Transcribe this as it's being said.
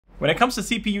When it comes to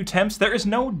CPU temps, there is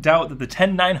no doubt that the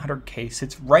 10900K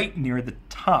sits right near the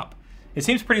top. It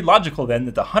seems pretty logical then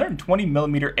that the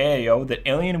 120mm AIO that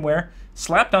Alienware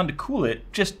slapped on to cool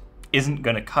it just isn't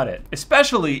going to cut it.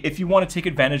 Especially if you want to take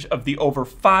advantage of the over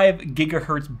 5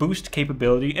 GHz boost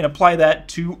capability and apply that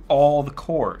to all the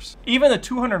cores. Even the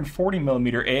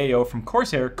 240mm AIO from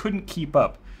Corsair couldn't keep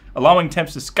up, allowing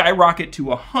temps to skyrocket to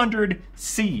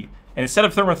 100C. And instead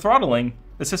of thermothrottling,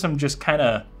 the system just kind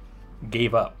of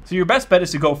gave up. So your best bet is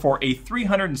to go for a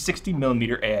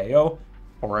 360mm AIO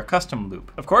or a custom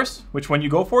loop. Of course, which one you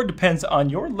go for depends on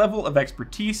your level of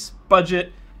expertise,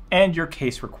 budget, and your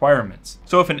case requirements.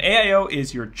 So if an AIO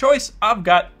is your choice, I've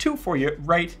got two for you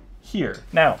right here.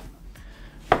 Now,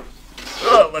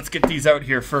 let's get these out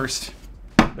here first.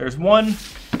 There's one,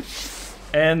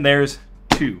 and there's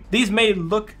two. These may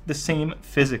look the same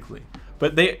physically,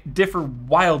 but they differ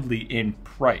wildly in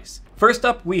price. First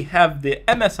up, we have the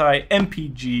MSI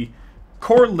MPG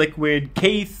Core Liquid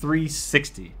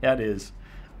K360. That is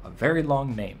a very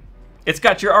long name. It's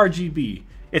got your RGB,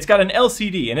 it's got an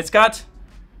LCD, and it's got,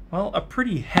 well, a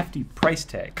pretty hefty price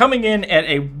tag. Coming in at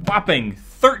a whopping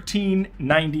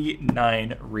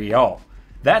 1399 Real.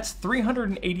 That's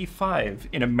 385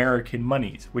 in American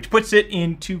monies, which puts it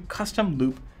into custom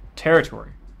loop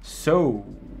territory. So,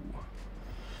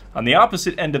 on the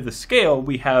opposite end of the scale,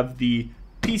 we have the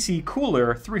PC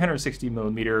Cooler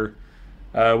 360mm,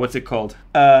 what's it called?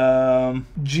 GLCX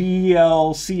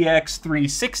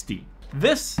 360.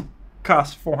 This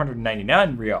costs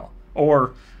 499 Real,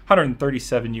 or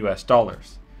 137 US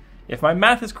dollars. If my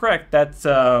math is correct, that's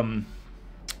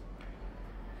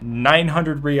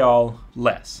 900 Real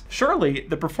less. Surely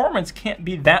the performance can't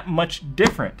be that much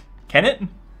different, can it?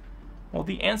 Well,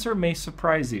 the answer may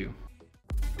surprise you.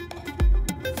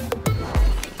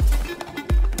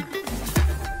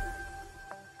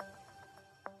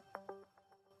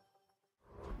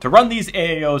 To run these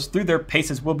AIOs through their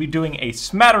paces, we'll be doing a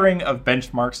smattering of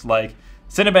benchmarks like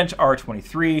Cinebench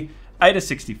R23, IDA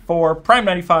 64, Prime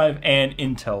 95, and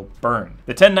Intel Burn.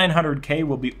 The 10900K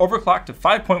will be overclocked to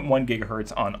 5.1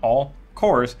 GHz on all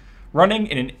cores, running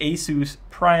in an ASUS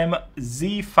Prime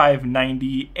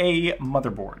Z590A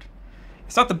motherboard.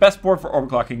 It's not the best board for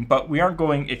overclocking, but we aren't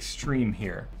going extreme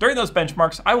here. During those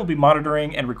benchmarks, I will be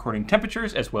monitoring and recording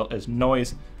temperatures as well as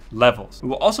noise levels. We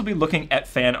will also be looking at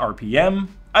fan RPM,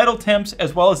 idle temps,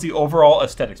 as well as the overall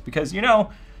aesthetics, because, you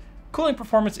know, cooling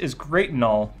performance is great and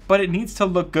all, but it needs to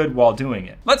look good while doing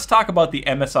it. Let's talk about the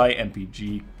MSI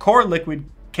MPG Core Liquid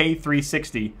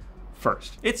K360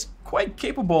 first. It's quite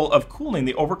capable of cooling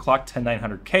the overclocked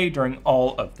 10900K during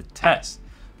all of the tests.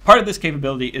 Part of this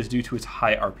capability is due to its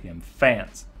high RPM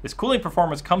fans. This cooling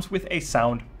performance comes with a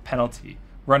sound penalty,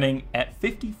 running at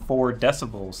 54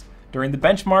 decibels during the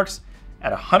benchmarks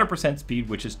at 100% speed,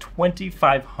 which is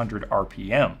 2500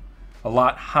 RPM, a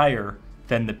lot higher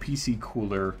than the PC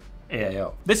Cooler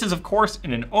AIO. This is of course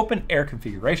in an open air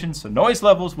configuration, so noise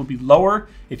levels will be lower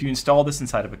if you install this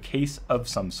inside of a case of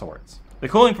some sorts. The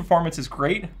cooling performance is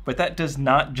great, but that does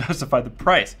not justify the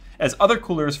price, as other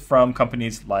coolers from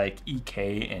companies like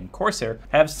EK and Corsair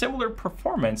have similar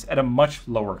performance at a much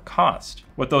lower cost.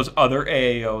 What those other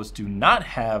AIOs do not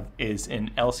have is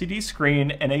an LCD screen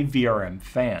and a VRM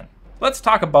fan. Let's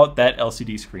talk about that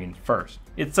LCD screen first.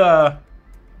 It's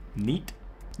neat.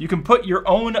 You can put your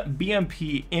own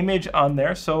BMP image on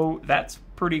there, so that's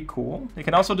pretty cool. It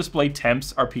can also display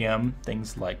temps, RPM,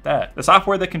 things like that. The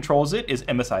software that controls it is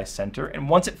MSI Center, and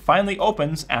once it finally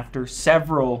opens after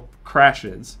several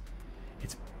crashes,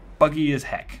 it's buggy as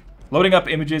heck. Loading up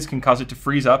images can cause it to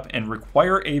freeze up and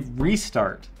require a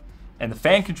restart, and the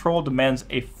fan control demands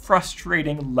a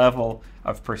frustrating level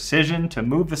of precision to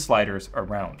move the sliders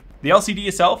around. The LCD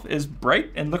itself is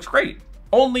bright and looks great,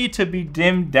 only to be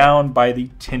dimmed down by the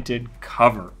tinted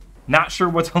cover. Not sure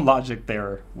what the logic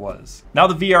there was. Now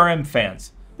the VRM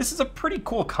fans. This is a pretty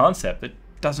cool concept that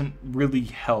doesn't really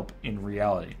help in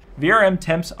reality. VRM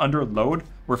temps under load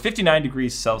were 59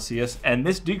 degrees Celsius, and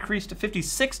this decreased to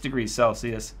 56 degrees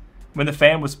Celsius when the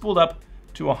fan was spooled up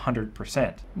to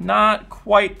 100%. Not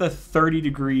quite the 30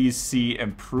 degrees C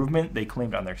improvement they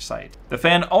claimed on their site. The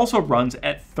fan also runs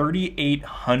at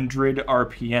 3,800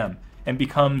 RPM and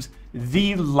becomes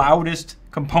the loudest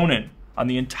component on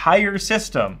the entire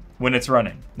system when it's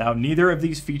running. Now, neither of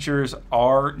these features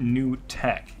are new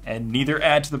tech, and neither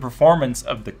add to the performance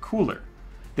of the cooler.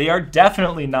 They are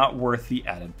definitely not worth the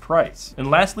added price.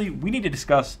 And lastly, we need to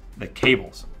discuss the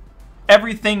cables.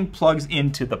 Everything plugs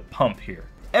into the pump here.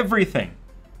 Everything.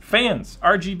 Fans,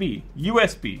 RGB,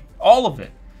 USB, all of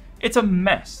it. It's a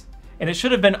mess, and it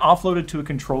should have been offloaded to a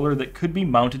controller that could be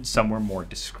mounted somewhere more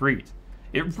discreet.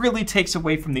 It really takes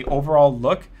away from the overall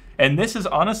look And this is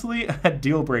honestly a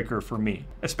deal breaker for me,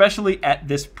 especially at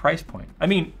this price point. I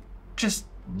mean, just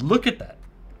look at that.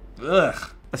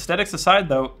 Ugh. Aesthetics aside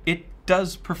though, it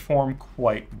does perform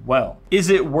quite well.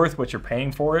 Is it worth what you're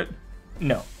paying for it?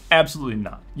 No, absolutely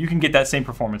not. You can get that same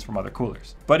performance from other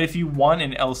coolers. But if you want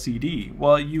an LCD,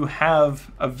 well, you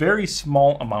have a very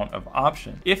small amount of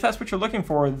option. If that's what you're looking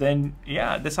for, then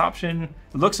yeah, this option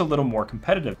looks a little more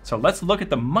competitive. So let's look at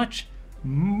the much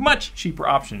cheaper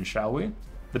options, shall we?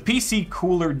 The PC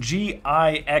Cooler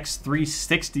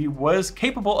X360 was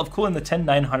capable of cooling the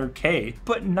 10900K,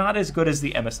 but not as good as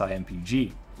the MSI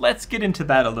MPG. Let's get into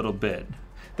that a little bit.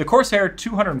 The Corsair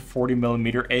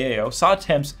 240mm AIO saw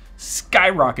temps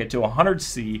skyrocket to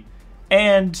 100C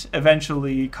and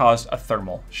eventually caused a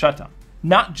thermal shutdown,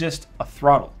 not just a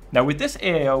throttle. Now with this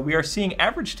AIO, we are seeing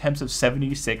average temps of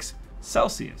 76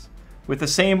 Celsius, with the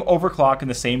same overclock and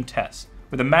the same test,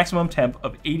 with a maximum temp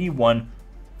of 81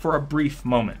 for a brief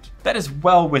moment. That is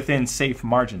well within safe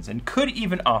margins and could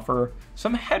even offer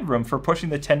some headroom for pushing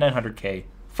the 10900K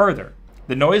further.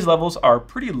 The noise levels are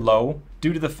pretty low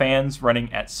due to the fans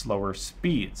running at slower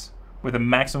speeds, with a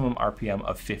maximum RPM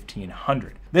of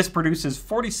 1500. This produces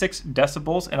 46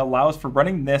 decibels and allows for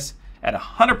running this at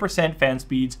 100% fan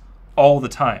speeds all the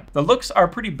time. The looks are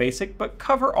pretty basic, but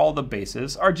cover all the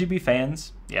bases. RGB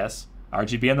fans, yes.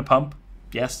 RGB on the pump,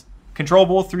 yes.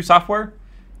 Controllable through software?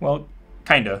 Well,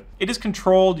 kinda. It is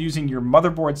controlled using your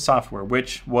motherboard software,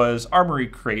 which was Armory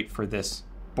Crate for this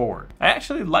board. I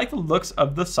actually like the looks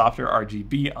of the softer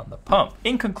RGB on the pump.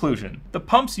 In conclusion, the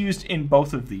pumps used in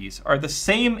both of these are the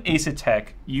same Asetek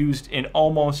used in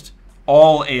almost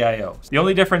all AIOs, the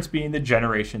only difference being the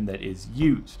generation that is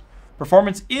used.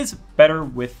 Performance is better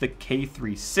with the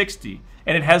K360,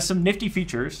 and it has some nifty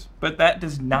features, but that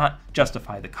does not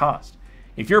justify the cost.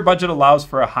 If your budget allows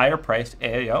for a higher priced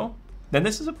AIO, then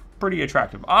this is a pretty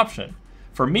attractive option.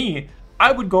 For me,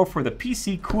 I would go for the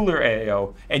PC Cooler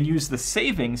AIO and use the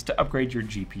savings to upgrade your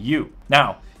GPU.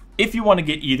 Now, if you want to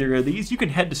get either of these, you can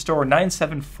head to Store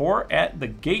 974 at the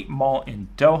Gate Mall in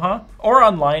Doha or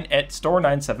online at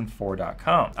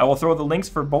store974.com. I will throw the links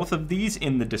for both of these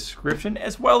in the description,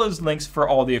 as well as links for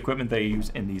all the equipment they use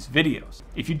in these videos.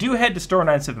 If you do head to Store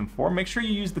 974, make sure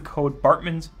you use the code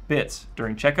BARTMANSBITS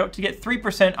during checkout to get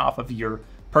 3% off of your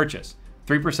purchase.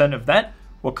 3% of that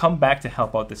will come back to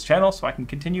help out this channel so I can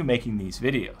continue making these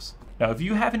videos. Now, if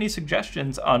you have any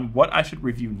suggestions on what I should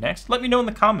review next, let me know in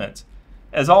the comments.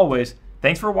 As always,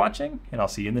 thanks for watching, and I'll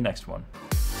see you in the next one.